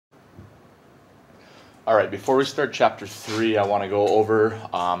All right, before we start chapter 3, I want to go over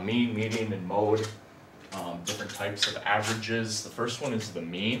mean, median, and mode, different types of averages. The first one is the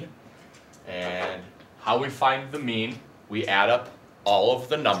mean, and how we find the mean, we add up all of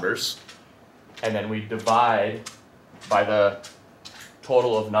the numbers, and then we divide by the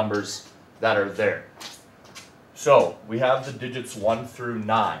total of numbers that are there. So we have the digits 1 through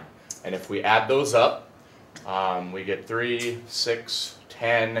 9, and if we add those up, we get 3, 6,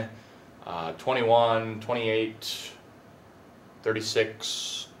 10, 21, 28,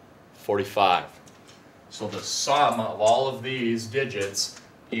 36, 45. So the sum of all of these digits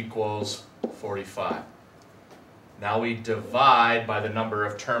equals 45. Now we divide by the number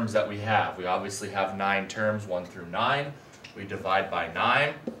of terms that we have. We obviously have 9 terms, 1 through 9. We divide by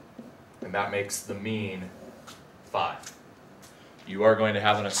 9, and that makes the mean 5. You are going to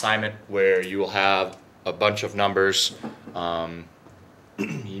have an assignment where you will have a bunch of numbers.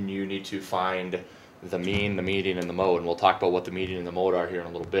 You need to find the mean, the median, and the mode, and we'll talk about what the median and the mode are here in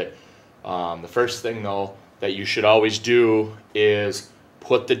a little bit. The first thing, though, that you should always do is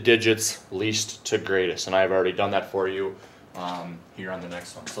put the digits least to greatest, and I've already done that for you here on the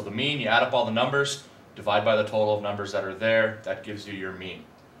next one. So the mean, you add up all the numbers, divide by the total of numbers that are there, that gives you your mean.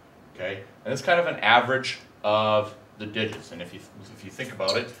 Okay, and it's kind of an average of the digits, and if you think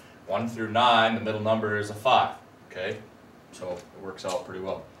about it, 1 through 9, the middle number is a 5. Okay, so it works out pretty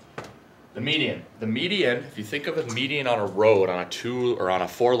well. The median. The median, if you think of a median on a road, on a 2 or on a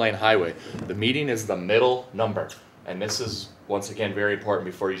 4-lane highway, the median is the middle number. And this is, once again, very important.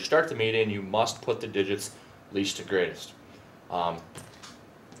 Before you start the median, you must put the digits least to greatest. And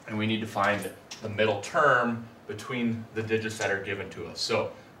we need to find the middle term between the digits that are given to us.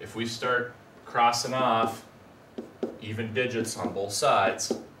 So if we start crossing off even digits on both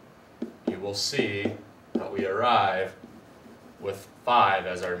sides, you will see that we arrive with 5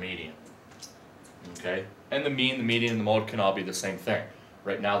 as our median. Okay? And the mean, the median, and the mode can all be the same thing.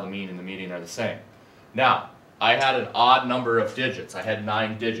 Right now the mean and the median are the same. Now, I had an odd number of digits. I had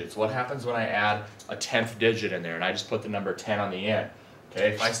 9 digits. What happens when I add a 10th digit in there and I just put the number 10 on the end? Okay,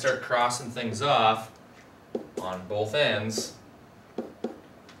 if I start crossing things off on both ends,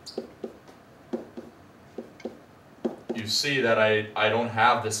 you see that I don't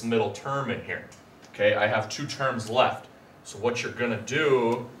have this middle term in here. Okay, I have 2 terms left. So what you're going to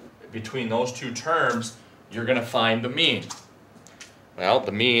do between those 2 terms, you're going to find the mean. Well,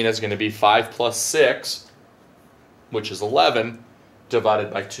 the mean is going to be 5 plus 6, which is 11,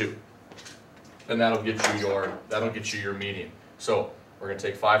 divided by 2. And that'll get you your median. So we're going to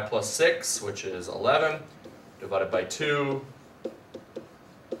take 5 plus 6, which is 11, divided by 2.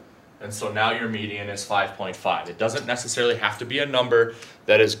 And so now your median is 5.5. It doesn't necessarily have to be a number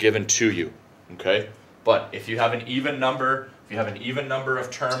that is given to you. Okay? But if you have an even number, of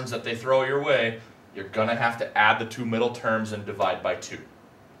terms that they throw your way, you're going to have to add the 2 middle terms and divide by 2.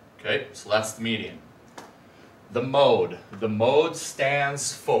 Okay? So that's the median. The mode. The mode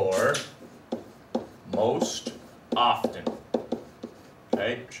stands for most often.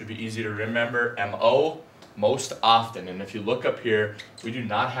 Okay? Should be easy to remember. MO, most often. And if you look up here, we do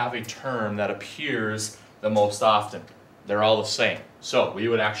not have a term that appears the most often. They're all the same. So we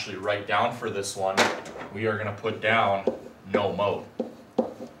would actually write down for this one, we are going to put down no mode.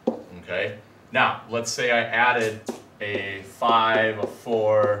 Okay? Now, let's say I added a 5, a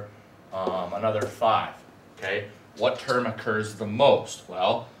 4, another 5. Okay? What term occurs the most?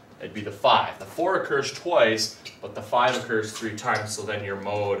 Well, it'd be the 5. The 4 occurs twice, but the 5 occurs 3 times, so then your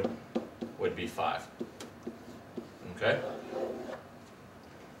mode would be 5. Okay?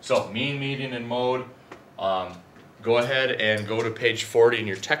 So, mean, median, and mode. Go ahead and go to page 40 in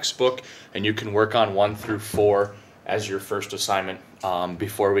your textbook, and you can work on 1 through 4 as your first assignment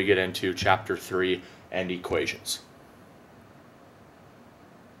before we get into chapter 3 and equations.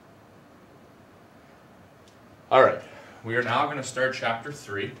 All right, we are now going to start chapter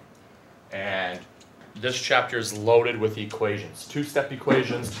 3, and this chapter is loaded with equations. 2-step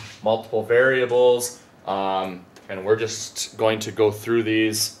equations, multiple variables, and we're just going to go through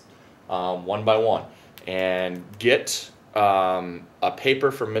these one by one. And get a paper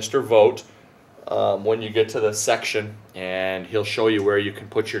from Mr. Vogt when you get to this section, and he'll show you where you can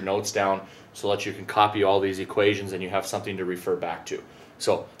put your notes down so that you can copy all these equations and you have something to refer back to.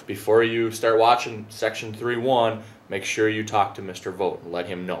 So before you start watching section 3.1, make sure you talk to Mr. Vogt and let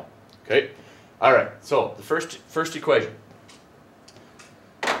him know. Okay? All right, so the first equation.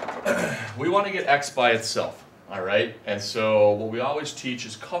 We want to get x by itself, all right? And so what we always teach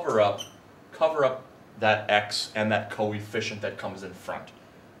is cover up that x and that coefficient that comes in front.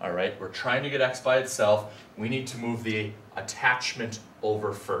 All right, we're trying to get x by itself. We need to move the attachment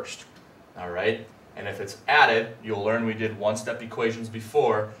over first. All right, And if it's added, you'll learn we did one-step equations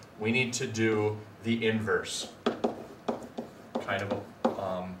before. We need to do the inverse. Kind of a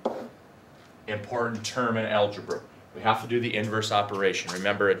important term in algebra. We have to do the inverse operation.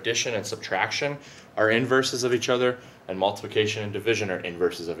 Remember, addition and subtraction are inverses of each other, and multiplication and division are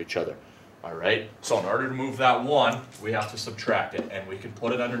inverses of each other. All right? So in order to move that 1, we have to subtract it, and we can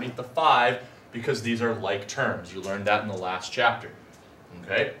put it underneath the 5 because these are like terms. You learned that in the last chapter.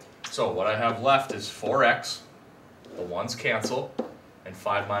 Okay? So what I have left is 4x, the 1's cancel, and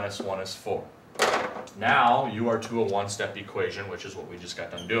 5 minus 1 is 4. Now you are to a one-step equation, which is what we just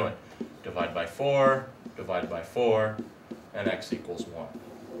got done doing. Divide by 4, divide by 4, and x equals 1.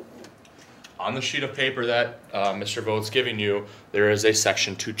 On the sheet of paper that Mr. Vought's giving you, there is a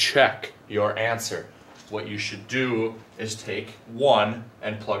section to check your answer. What you should do is take 1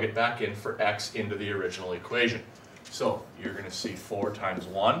 and plug it back in for x into the original equation. So you're going to see 4 times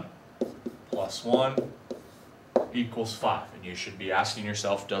 1 plus 1 equals 5. And you should be asking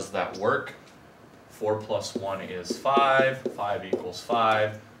yourself, does that work? 4 plus 1 is 5. 5 equals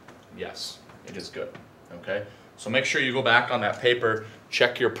 5. Yes, it is good. Okay? So make sure you go back on that paper,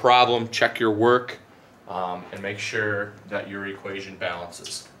 check your problem, check your work, and make sure that your equation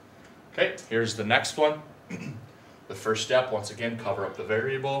balances. Okay, here's the next one. The first step, once again, cover up the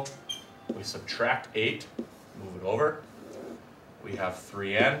variable. We subtract 8, move it over. We have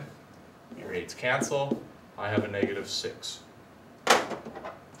 3n. Your 8's cancel. I have a negative 6.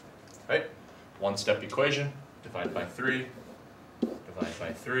 Okay, one-step equation. Divide by 3. Divide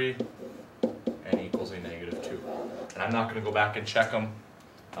by 3. And equals a negative 2. And I'm not going to go back and check them.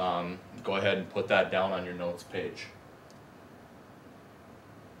 Go ahead and put that down on your notes page.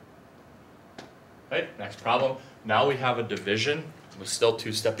 Okay, next problem. Now we have a division with still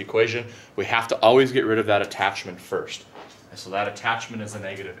two-step equation. We have to always get rid of that attachment first. And so that attachment is a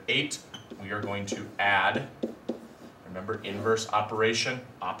negative 8. We are going to add, remember, inverse operation,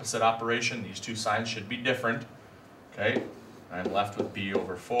 opposite operation. These two signs should be different. Okay, I'm left with b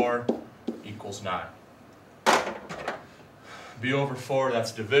over 4 equals 9. b over 4,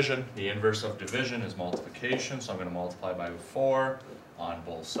 that's division. The inverse of division is multiplication, so I'm going to multiply by 4 on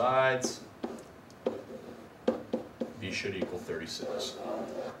both sides. B should equal 36.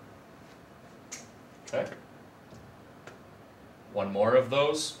 Okay. One more of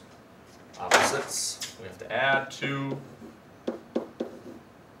those. Opposites. We have to add 2. We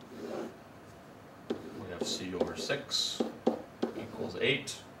have c over 6 equals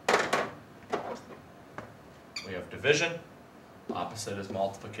 8. We have division. Opposite is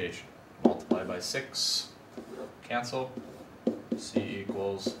multiplication. Multiply by 6. Cancel. C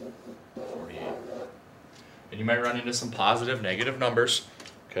equals 48. And you might run into some positive, negative numbers.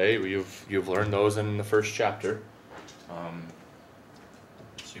 Okay, you've learned those in the first chapter.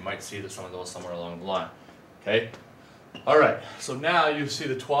 So you might see some of those somewhere along the line. Okay. All right. So now you see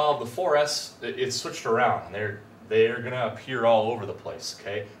the 12, the 4s. It's switched around. They're gonna appear all over the place.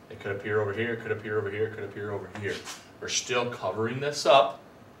 Okay. It could appear over here. It could appear over here. It could appear over here. We're still covering this up,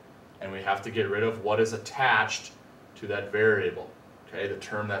 and we have to get rid of what is attached to that variable. Okay, the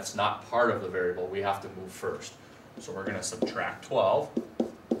term that's not part of the variable, we have to move first. So we're going to subtract 12.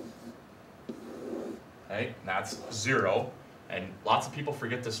 Okay, and that's 0. And lots of people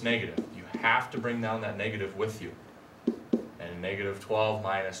forget this negative. You have to bring down that negative with you. And negative 12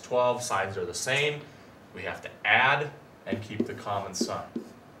 minus 12, signs are the same. We have to add and keep the common sign.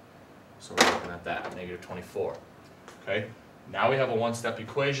 So we're looking at that, negative 24. Okay, now we have a one-step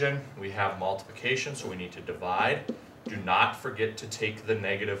equation. We have multiplication, so we need to divide. Do not forget to take the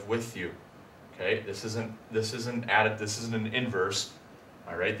negative with you. Okay, this isn't added, this isn't an inverse.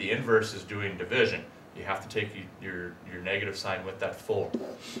 All right, the inverse is doing division. You have to take your negative sign with that 4.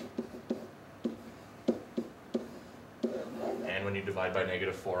 And when you divide by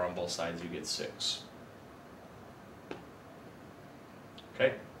negative 4 on both sides, you get 6.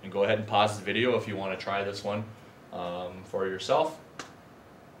 Okay, and go ahead and pause the video if you want to try this one for yourself.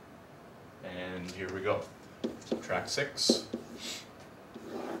 And here we go. Subtract 6.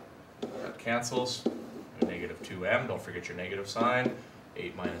 That cancels. Negative 2m. Don't forget your negative sign.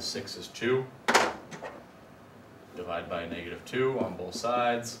 8 minus 6 is 2. Divide by negative 2 on both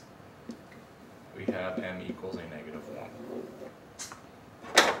sides. We have m equals a negative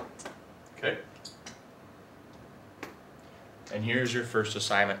 1. Okay. And here's your first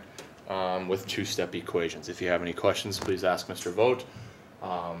assignment with two-step equations. If you have any questions, please ask Mr. Vogt.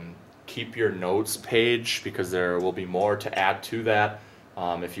 Keep your notes page because there will be more to add to that.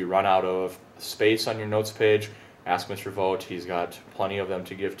 If you run out of space on your notes page, ask Mr. Vogt. He's got plenty of them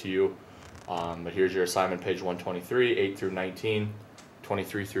to give to you. But here's your assignment, page 123, 8 through 19,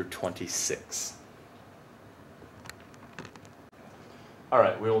 23 through 26. All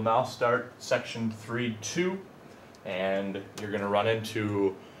right, we will now start section 3.2, and you're going to run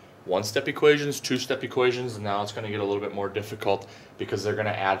into one-step equations, two-step equations, and now it's going to get a little bit more difficult because they're going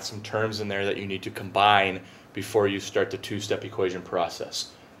to add some terms in there that you need to combine before you start the two-step equation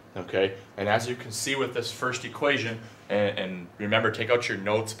process. Okay, and as you can see with this first equation, and remember, take out your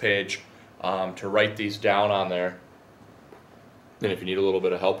notes page to write these down on there. And if you need a little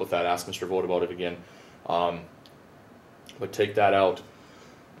bit of help with that, ask Mr. Vogt about it again. But take that out.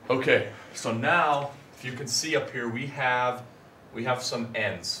 Okay, so now, if you can see up here, we have some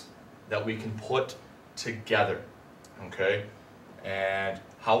ends that we can put together. Okay, and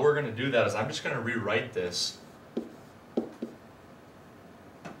how we're going to do that is I'm just going to rewrite this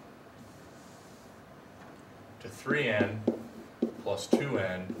to 3n plus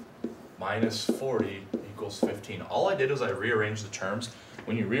 2n minus 40 equals 15. All I did was I rearranged the terms.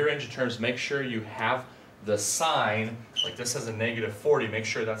 When you rearrange the terms, make sure you have the sign, like this has a negative 40, make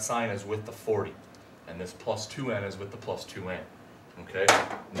sure that sign is with the 40. And this plus 2n is with the plus 2n. Okay?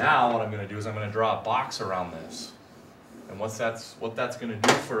 Now what I'm going to do is I'm going to draw a box around this. And what that's going to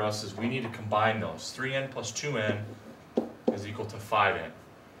do for us is we need to combine those. 3n plus 2n is equal to 5n.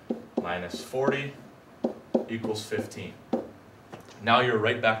 Minus 40 equals 15. Now you're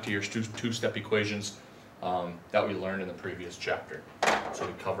right back to your two-step equations that we learned in the previous chapter. So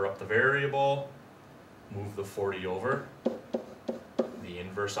we cover up the variable, move the 40 over. The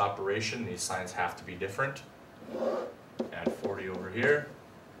inverse operation, these signs have to be different. Add 40 over here,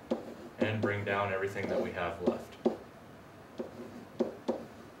 and bring down everything that we have left.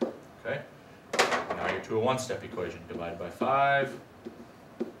 Okay? Now you're to a one-step equation. Divide by 5,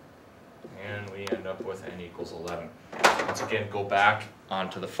 and we end up with n equals 11. Once again, go back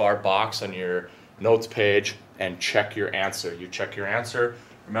onto the far box on your notes page and check your answer. You check your answer.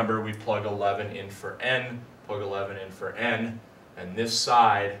 Remember, we plug 11 in for n, plug 11 in for n, and this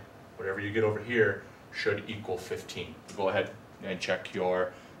side, whatever you get over here, should equal 15. Go ahead and check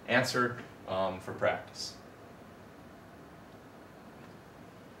your answer for practice.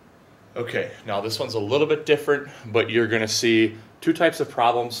 Okay, now this one's a little bit different, but you're going to see two types of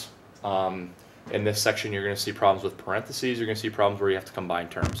problems. In this section, you're going to see problems with parentheses. You're going to see problems where you have to combine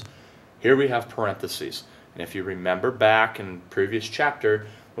terms. Here we have parentheses. And if you remember back in previous chapter,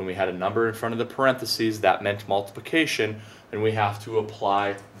 when we had a number in front of the parentheses, that meant multiplication, and we have to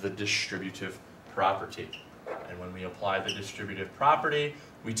apply the distributive property. And when we apply the distributive property,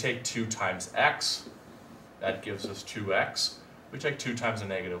 we take 2 times x. That gives us 2x. We take 2 times a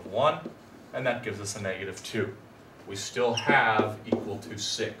negative 1, and that gives us a negative 2. We still have equal to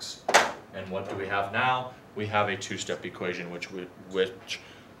 6. And what do we have now? We have a two-step equation which we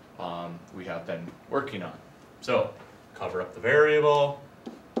have been working on. So, cover up the variable,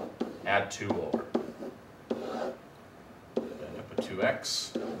 add 2 over. End up with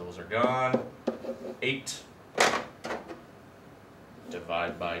 2x, those are gone. 8,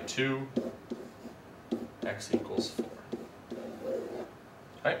 divide by 2, x equals 4.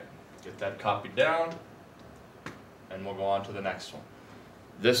 Okay, get that copied down, and we'll go on to the next one.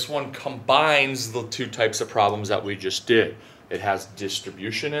 This one combines the two types of problems that we just did. It has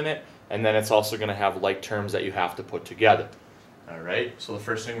distribution in it, and then it's also going to have like terms that you have to put together. All right, so the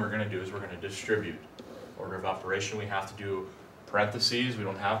first thing we're going to do is we're going to distribute. Order of operation, we have to do parentheses. We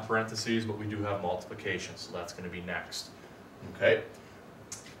don't have parentheses, but we do have multiplication, so that's going to be next. Okay,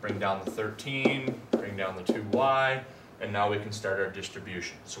 bring down the 13, bring down the 2y, and now we can start our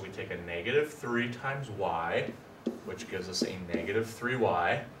distribution. So we take a negative 3 times y, which gives us a negative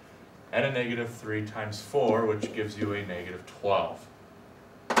 3y, and a negative 3 times 4, which gives you a negative 12.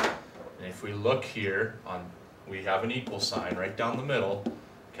 And if we look here, we have an equal sign right down the middle.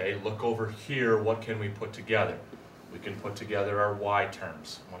 Okay, look over here, what can we put together? We can put together our y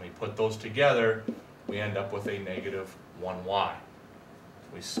terms. When we put those together, we end up with a negative 1y.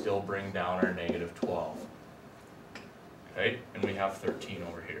 We still bring down our negative 12. Okay, and we have 13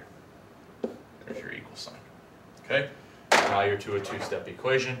 over here. There's your equal sign. Okay, now you're to a two-step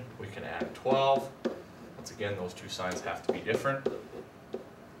equation. We can add 12. Once again, those two signs have to be different.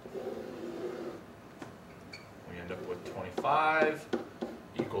 We end up with 25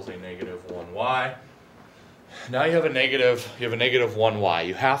 equals a negative 1y. Now you have a negative 1y.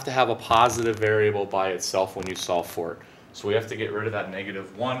 You have to have a positive variable by itself when you solve for it. So we have to get rid of that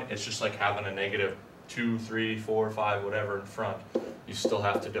negative 1. It's just like having a negative 2, 3, 4, 5, whatever in front. You still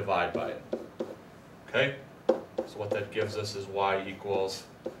have to divide by it. Okay? So what that gives us is y equals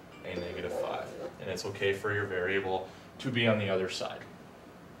a negative 5. And it's okay for your variable to be on the other side.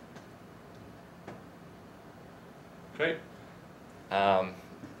 Okay?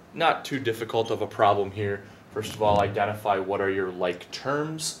 Not too difficult of a problem here. First of all, identify what are your like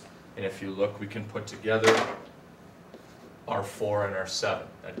terms, and if you look, we can put together our 4 and our 7.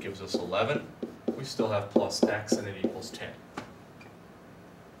 That gives us 11. We still have plus x and it equals 10.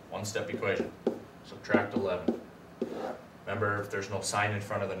 One-step equation. Subtract 11. Remember, if there's no sign in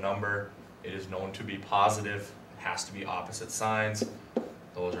front of the number, it is known to be positive. It has to be opposite signs.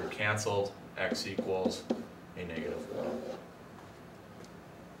 Those are canceled. X equals a negative 1.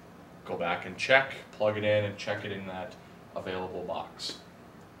 Go back and check, plug it in, and check it in that available box.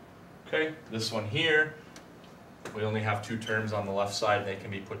 Okay, this one here, we only have 2 terms on the left side. They can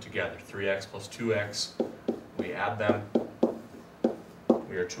be put together. 3x plus 2x. We add them.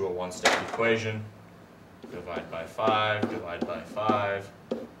 We are to a one-step equation. Divide by 5, divide by 5,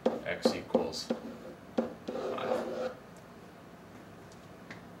 x equals 5.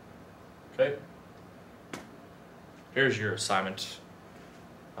 Okay. Here's your assignment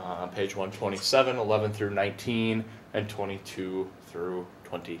on page 127, 11 through 19, and 22 through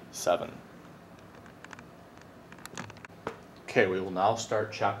 27. Okay, we will now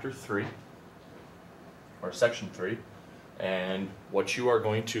start chapter 3, or section 3, and what you are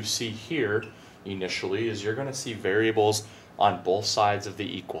going to see here initially is you're going to see variables on both sides of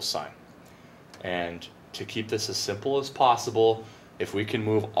the equal sign. And to keep this as simple as possible, if we can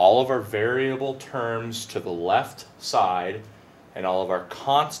move all of our variable terms to the left side and all of our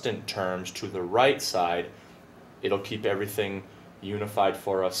constant terms to the right side, it'll keep everything unified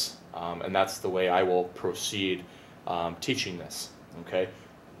for us, and that's the way I will proceed teaching this. Okay,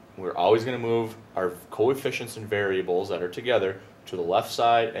 we're always going to move our coefficients and variables that are together to the left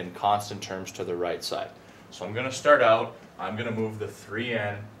side and constant terms to the right side. So I'm going to start out, I'm going to move the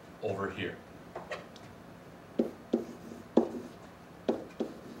 3n over here.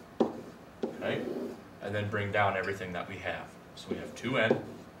 Okay, and then bring down everything that we have. So we have 2n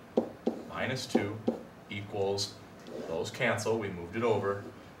minus 2 equals, those cancel, we moved it over,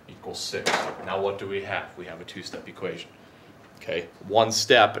 equals 6. Now what do we have? We have a 2-step equation. Okay, one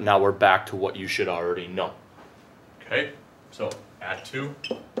step, now we're back to what you should already know. Okay, so add 2,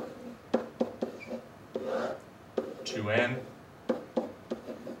 2n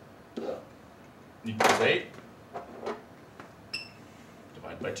equals 8,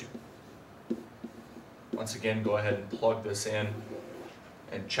 divide by 2. Once again, go ahead and plug this in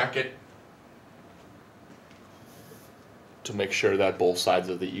and check it to make sure that both sides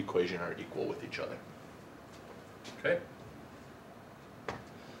of the equation are equal with each other. Okay.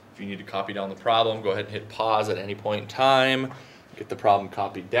 If you need to copy down the problem, go ahead and hit pause at any point in time. Get the problem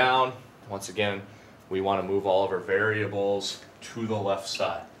copied down. Once again, we want to move all of our variables to the left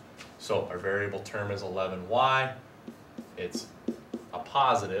side. So our variable term is 11y. It's a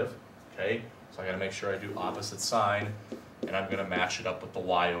positive, okay? So I got to make sure I do opposite sign, and I'm going to match it up with the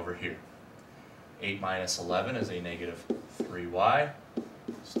y over here. 8 minus 11 is a negative 3y.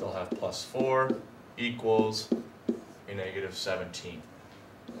 Still have plus 4 equals a negative 17.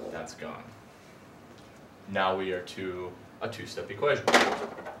 That's gone. Now we are to a 2-step equation.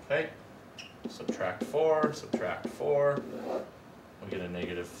 Okay, subtract 4, we get a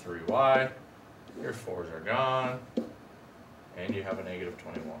negative 3y. Your 4's are gone, and you have a negative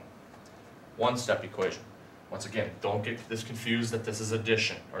 21. One-step equation. Once again, don't get this confused that this is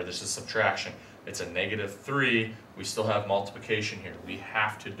addition or this is subtraction. It's a negative 3. We still have multiplication here. We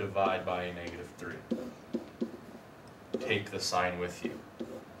have to divide by a negative 3. Take the sign with you.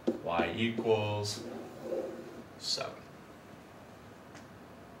 Y equals 7.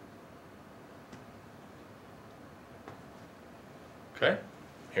 Okay,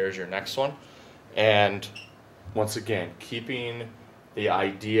 here's your next one. And once again, keeping the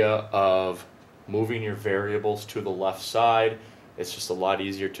idea of moving your variables to the left side, it's just a lot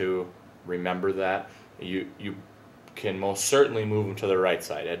easier to remember that. You can most certainly move them to the right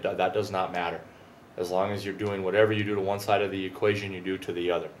side. That does not matter. As long as you're doing whatever you do to one side of the equation, you do to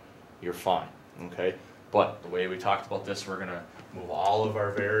the other. You're fine, okay? But the way we talked about this, we're going to move all of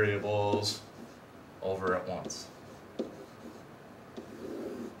our variables over at once.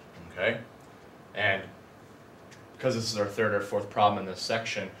 Okay? And because this is our third or fourth problem in this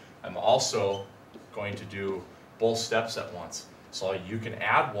section, I'm also going to do both steps at once. So you can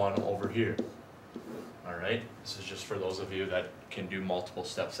add one over here. All right? This is just for those of you that can do multiple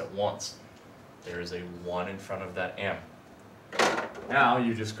steps at once. There is a 1 in front of that m. Now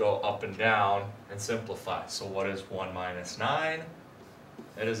you just go up and down and simplify. So what is 1 minus 9?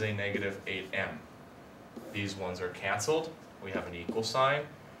 That is a negative 8m. These ones are canceled. We have an equal sign.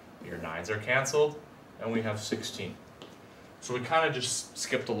 Your 9's are canceled. And we have 16. So we kind of just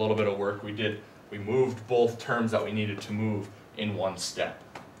skipped a little bit of work. We moved both terms that we needed to move in one step.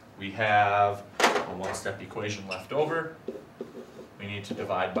 We have and one step equation left over. We need to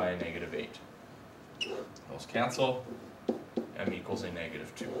divide by a -8. Those cancel. M equals a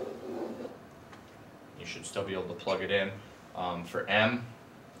 -2. You should still be able to plug it in for M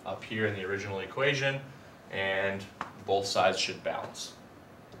up here in the original equation, and both sides should balance.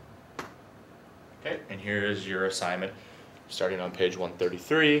 Okay, and here is your assignment starting on page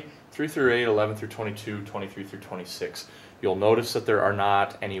 133, 3 through 8, 11 through 22, 23 through 26. You'll notice that there are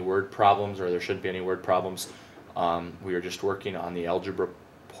not any word problems, or there shouldn't be any word problems. We are just working on the algebra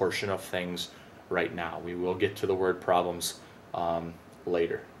portion of things right now. We will get to the word problems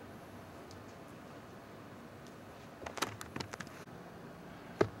later.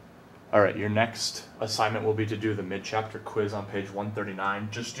 All right, your next assignment will be to do the mid-chapter quiz on page 139.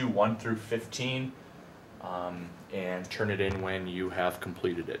 Just do 1 through 15 and turn it in when you have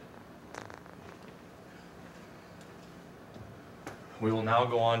completed it. We will now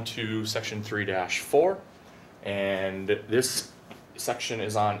go on to section 3-4, and this section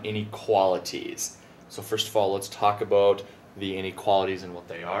is on inequalities. So first of all, let's talk about the inequalities and what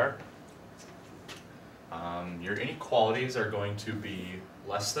they are. Your inequalities are going to be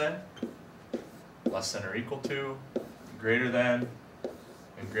less than or equal to, greater than,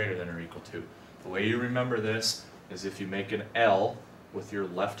 and greater than or equal to. The way you remember this is if you make an L with your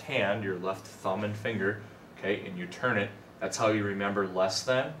left hand, your left thumb and finger, okay, and you turn it, that's how you remember less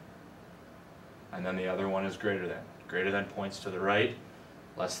than, and then the other one is greater than. Greater than points to the right,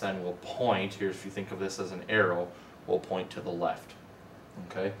 less than will point, here if you think of this as an arrow, will point to the left,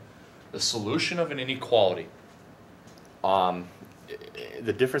 okay? The solution of an inequality,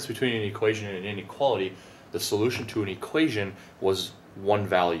 the difference between an equation and an inequality, the solution to an equation was one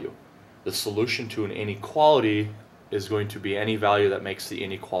value. The solution to an inequality is going to be any value that makes the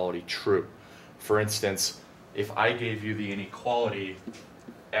inequality true. For instance, if I gave you the inequality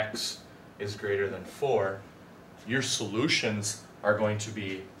x is greater than 4, your solutions are going to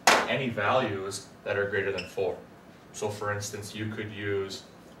be any values that are greater than 4. So for instance, you could use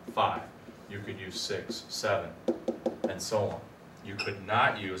 5, you could use 6, 7, and so on. You could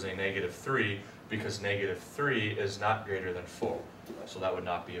not use a -3 because -3 is not greater than 4. So that would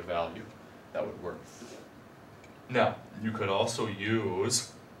not be a value that would work. Now, you could also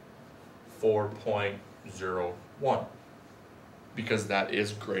use 4.01 because that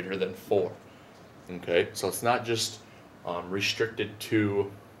is greater than 4. Okay, so it's not just restricted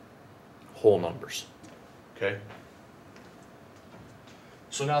to whole numbers. Okay.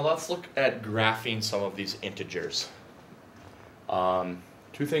 So now let's look at graphing some of these integers.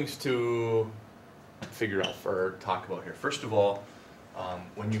 Two things to figure out or talk about here. First of all,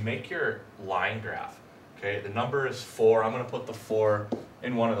 when you make your line graph, okay, the number is 4. I'm going to put the 4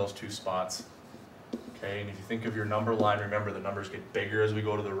 in one of those two spots. Okay, and if you think of your number line, remember the numbers get bigger as we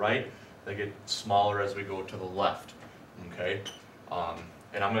go to the right, they get smaller as we go to the left. Okay,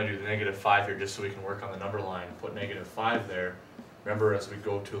 and I'm going to do the -5 here just so we can work on the number line. Put -5 there. Remember, as we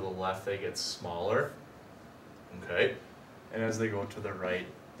go to the left, they get smaller. Okay, and as they go to the right,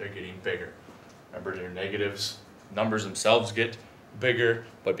 they're getting bigger. Remember, their negatives, numbers themselves get bigger,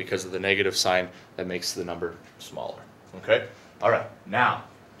 but because of the negative sign, that makes the number smaller. Okay, all right, now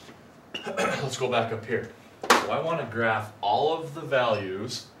let's go back up here. So I want to graph all of the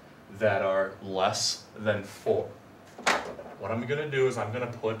values that are less than 4. What I'm going to do is I'm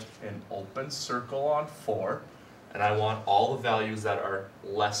going to put an open circle on 4, and I want all the values that are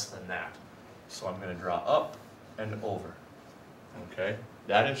less than that. So I'm going to draw up and over. Okay,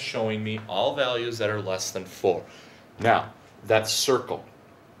 that is showing me all values that are less than 4. Now, that circle,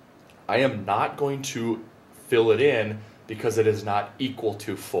 I am not going to fill it in because it is not equal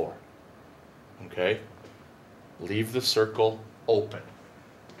to 4. Okay, leave the circle open.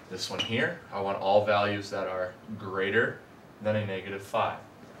 This one here, I want all values that are greater than a -5.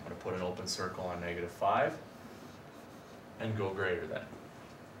 I'm going to put an open circle on -5 and go greater than.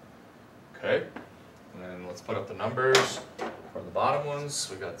 Okay, and then let's put up the numbers for the bottom ones.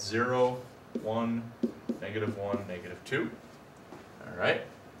 We got 0, 1, -1, -2. All right,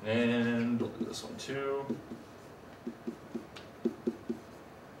 and we'll do this one too.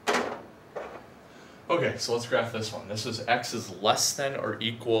 Okay, so let's graph this one. This is x is less than or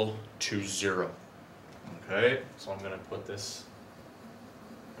equal to 0. Okay, so I'm going to put this,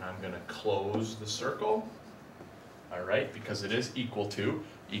 and I'm going to close the circle. All right, because it is equal to.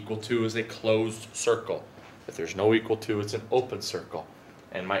 Equal to is a closed circle. If there's no equal to, it's an open circle.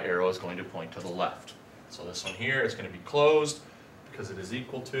 And my arrow is going to point to the left. So this one here is going to be closed because it is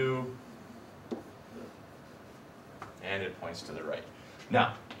equal to, and it points to the right.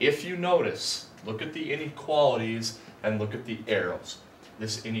 Now, if you notice, look at the inequalities and look at the arrows.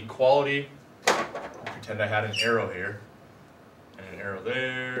 This inequality pretend I had an arrow here, and an arrow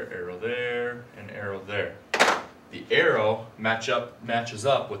there, and an arrow there. The arrow matches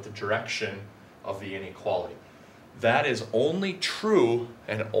up with the direction of the inequality. That is only true,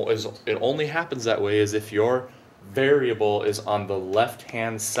 and it only happens that way is if your variable is on the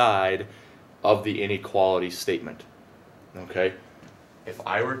left-hand side of the inequality statement. Okay? If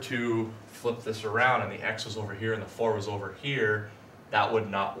I were to flip this around and the x was over here and the 4 was over here, that would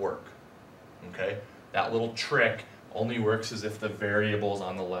not work. Okay? That little trick only works as if the variable is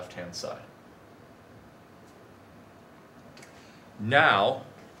on the left-hand side. Now,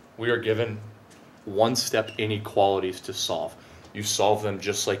 we are given one-step inequalities to solve. You solve them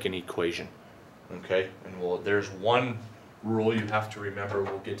just like an equation. Okay? And there's one rule you have to remember.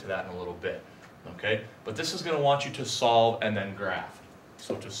 We'll get to that in a little bit. Okay? But this is going to want you to solve and then graph.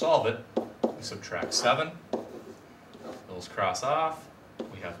 So to solve it, we subtract 7. Those cross off.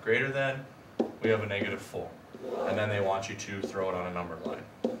 We have greater than. We have a -4. And then they want you to throw it on a number line.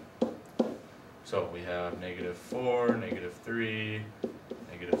 So we have -4, -3,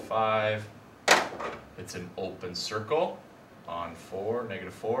 -5. It's an open circle on 4,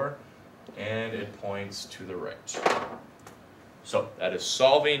 -4, and it points to the right. So that is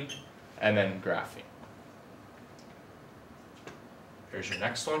solving and then graphing. Here's your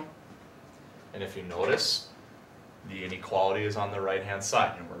next one. And if you notice, the inequality is on the right-hand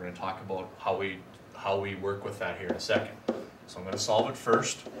side, and we're going to talk about how we work with that here in a second. So I'm going to solve it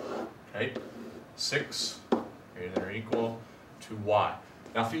first. Okay, 6 greater than or equal to y.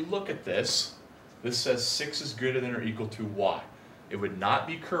 Now if you look at this, this says 6 is greater than or equal to y. It would not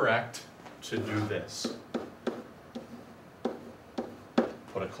be correct to do this.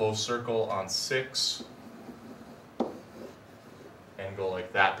 Put a closed circle on 6 and go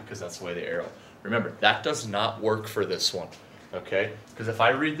like that because that's the way the arrow. Remember, that does not work for this one, okay? Because if I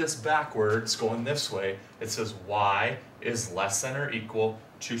read this backwards, going this way, it says y is less than or equal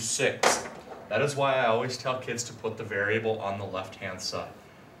to 6. That is why I always tell kids to put the variable on the left-hand side.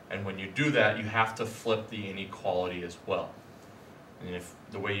 And when you do that, you have to flip the inequality as well. And if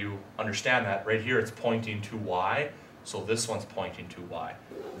the way you understand that, right here it's pointing to y, so this one's pointing to y.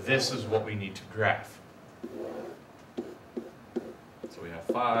 This is what we need to graph. So we have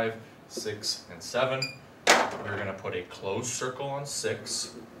 5, 6, and 7. We're going to put a closed circle on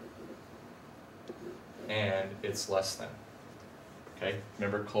 6, and it's less than. Okay,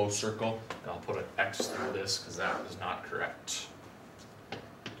 remember closed circle? And I'll put an X through this because that is not correct.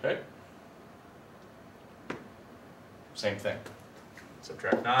 Okay? Same thing.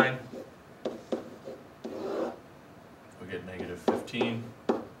 Subtract 9. We get -15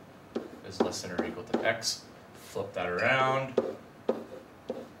 is less than or equal to X. Flip that around.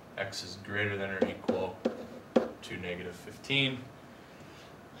 X is greater than or equal to -15.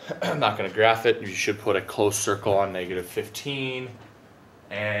 I'm not going to graph it. You should put a closed circle on -15,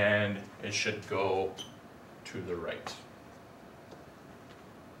 and it should go to the right.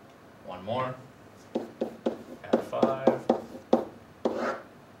 One more. Add 5.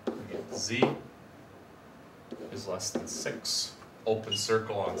 We get Z is less than 6. Open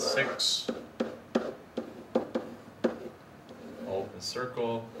circle on 6. Open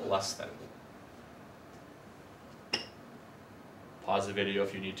circle, less than. Pause the video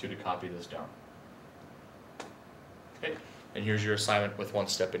if you need to copy this down. Okay, and here's your assignment with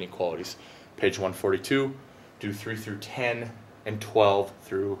one-step inequalities. Page 142, do 3 through 10 and 12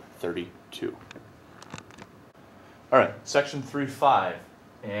 through 32. All right, section 3.5,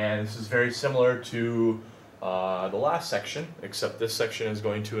 and this is very similar to the last section, except this section is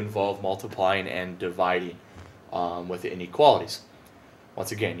going to involve multiplying and dividing with the inequalities.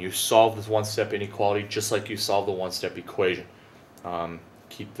 Once again, you solve this one-step inequality just like you solve the one-step equation.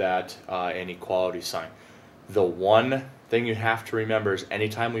 Keep that inequality sign. The one thing you have to remember is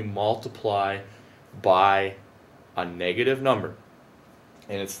anytime we multiply by a negative number,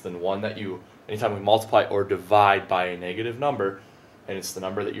 and it's the one that anytime we multiply or divide by a negative number, and it's the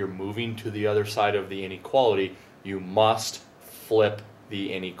number that you're moving to the other side of the inequality, you must flip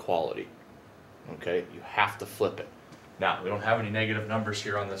the inequality. Okay, you have to flip it. Now, we don't have any negative numbers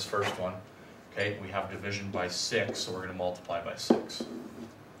here on this first one. Okay, we have division by 6, so we're going to multiply by 6.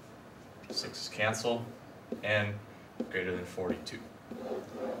 6 is canceled, and greater than 42.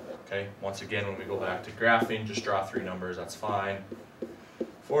 Okay, once again, when we go back to graphing, just draw 3 numbers, that's fine.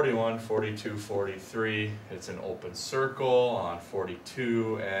 41, 42, 43, it's an open circle on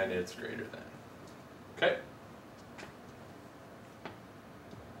 42, and it's greater than. Okay?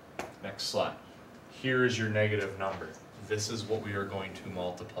 Next slide. Here is your negative number. This is what we are going to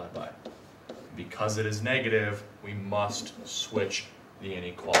multiply by. Because it is negative, we must switch the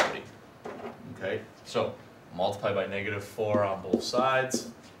inequality. Okay, so multiply by -4 on both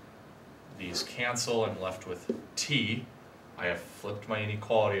sides. These cancel. I'm left with t. I have flipped my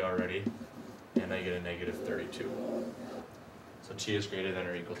inequality already, and I get a -32. So t is greater than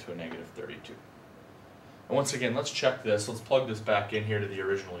or equal to a -32. And once again, let's check this. Let's plug this back in here to the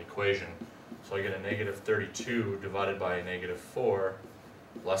original equation. So I get a -32 divided by a -4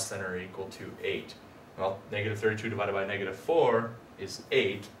 less than or equal to 8. Well, -32 divided by -4 is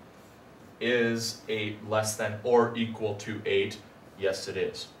 8. Is 8 less than or equal to 8? Yes, it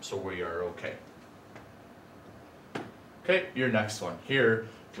is. So we are okay. Okay, your next one. Here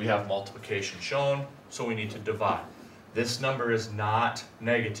we have multiplication shown, so we need to divide. This number is not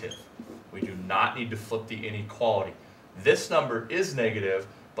negative. We do not need to flip the inequality. This number is negative,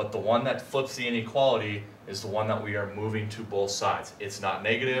 but the one that flips the inequality is the one that we are moving to both sides. It's not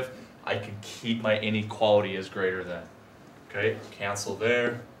negative. I can keep my inequality as greater than. Okay, cancel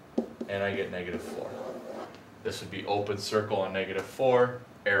there, and I get -4. This would be open circle on -4,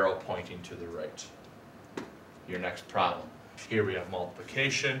 arrow pointing to the right. Your next problem. Here we have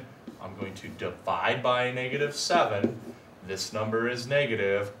multiplication. I'm going to divide by a -7. This number is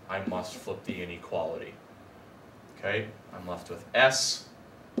negative. I must flip the inequality. Okay, I'm left with s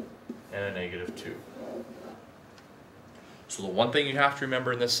and a -2. So the one thing you have to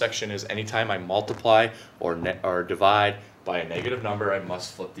remember in this section is anytime I multiply or divide by a negative number, I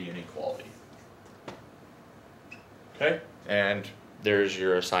must flip the inequality. Okay, and there's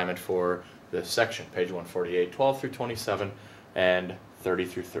your assignment for this section, page 148, 12 through 27, and 30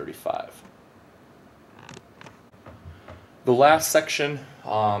 through 35. The last section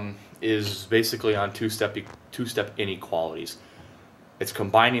is basically on two-step inequalities. It's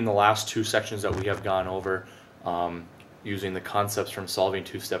combining the last two sections that we have gone over, using the concepts from solving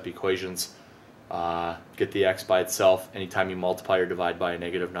two-step equations. Get the x by itself. Anytime you multiply or divide by a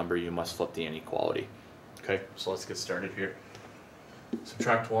negative number, you must flip the inequality. Okay, so let's get started here.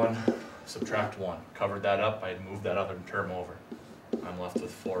 Subtract 1, subtract 1. Covered that up. I had moved that other term over. I'm left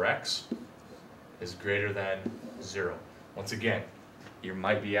with 4x is greater than 0. Once again, you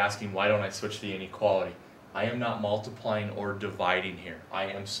might be asking, why don't I switch the inequality? I am not multiplying or dividing here. I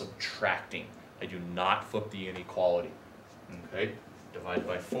am subtracting. I do not flip the inequality. Okay, divide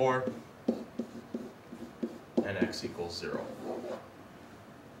by 4, and x equals 0.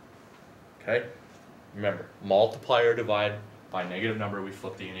 Okay, remember, multiply or divide by a negative number, we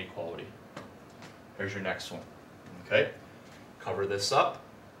flip the inequality. Here's your next one. Okay, cover this up.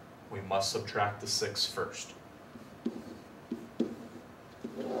 We must subtract the 6 first.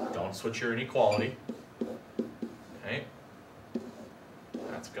 Don't switch your inequality. Okay,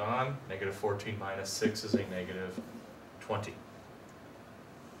 that's gone. -14 minus 6 is a -20.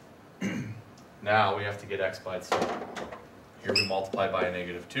 Now we have to get x by itself. Here we multiply by a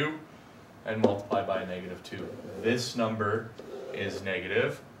 -2 and multiply by a -2. This number is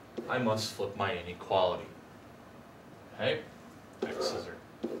negative. I must flip my inequality. Okay, those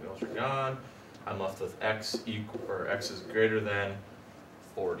are gone. I'm left with x is greater than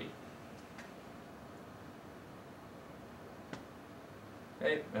 40.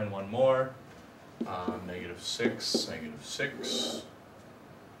 Okay, and one more. -6, -6.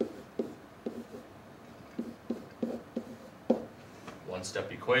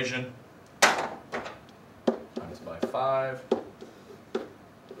 One-step equation. Times by 5.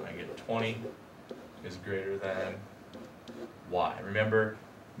 I get 20 is greater than y. Remember,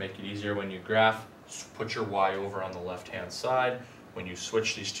 make it easier when you graph. Put your y over on the left-hand side. When you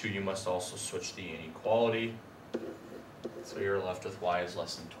switch these two, you must also switch the inequality. So you're left with y is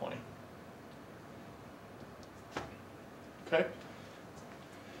less than 20. Okay.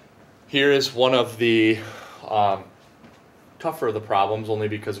 Here is one of the tougher of the problems, only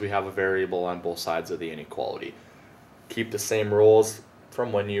because we have a variable on both sides of the inequality. Keep the same rules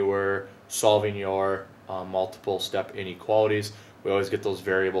from when you were solving your multiple step inequalities. We always get those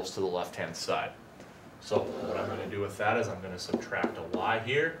variables to the left-hand side. So what I'm going to do with that is I'm going to subtract a y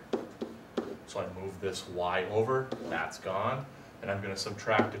here. So I move this y over, that's gone. And I'm going to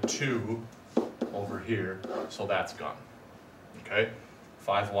subtract a 2 over here, so that's gone. Okay,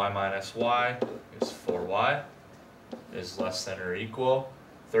 5y minus y is 4y, is less than or equal.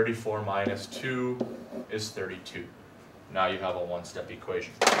 34 minus 2 is 32. Now you have a one-step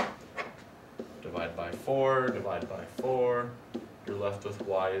equation. Divide by 4, divide by 4. You're left with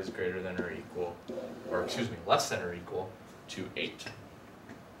y is greater than or equal, or excuse me, less than or equal to 8.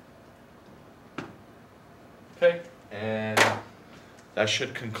 Okay, and that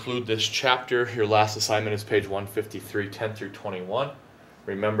should conclude this chapter. Your last assignment is page 153, 10 through 21.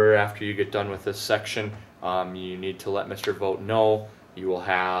 Remember, after you get done with this section, you need to let Mr. Vogt know You will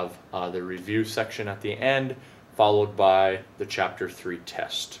have the review section at the end, followed by the Chapter 3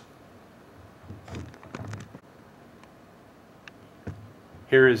 test.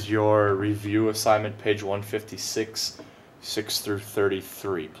 Here is your review assignment, page 156, 6 through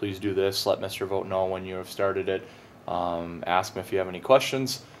 33. Please do this. Let Mr. Vogt know when you have started it. Ask him if you have any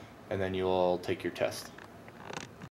questions, and then you will take your test.